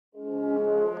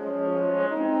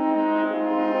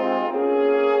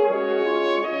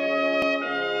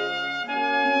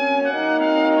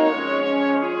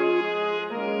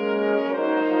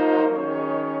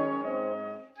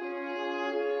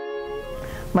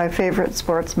my favorite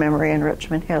sports memory in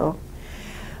Richmond Hill.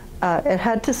 It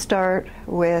had to start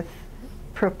with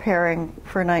preparing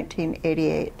for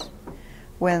 1988,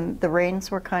 when the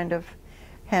reins were kind of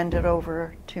handed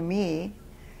over to me.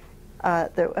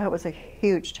 That was a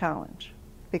huge challenge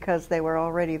because they were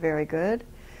already very good,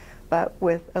 but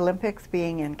with Olympics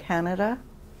being in Canada,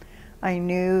 I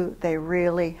knew they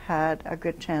really had a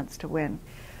good chance to win.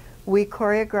 We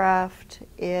choreographed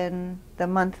in the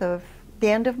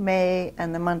end of May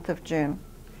and the month of June.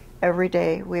 Every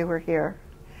day we were here.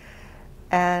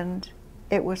 And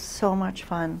it was so much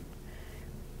fun.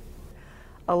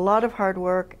 A lot of hard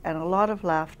work and a lot of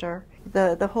laughter.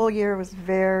 The whole year was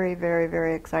very, very,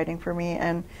 very exciting for me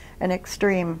and an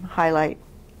extreme highlight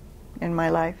in my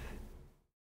life.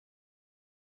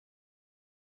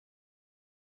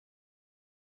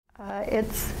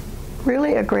 It's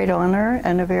really a great honor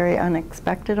and a very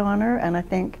unexpected honor, and I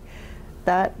think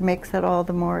that makes it all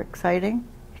the more exciting.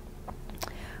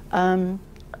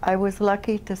 I was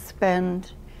lucky to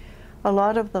spend a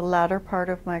lot of the latter part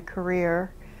of my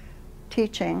career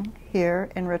teaching here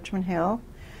in Richmond Hill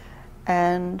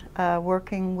and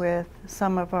working with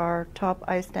some of our top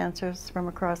ice dancers from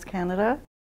across Canada.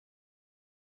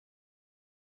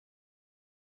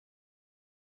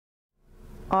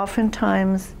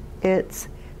 Oftentimes it's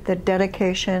the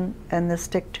dedication and the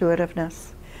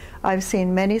stick-to-itiveness. I've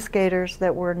seen many skaters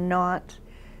that were not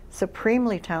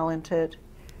supremely talented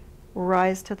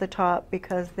rise to the top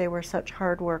because they were such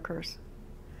hard workers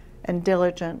and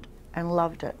diligent and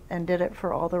loved it and did it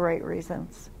for all the right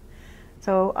reasons.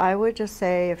 So I would just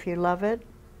say, if you love it,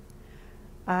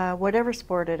 whatever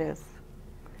sport it is,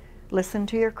 listen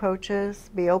to your coaches,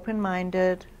 be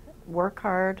open-minded, work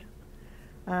hard,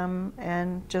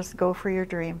 and just go for your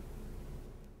dream.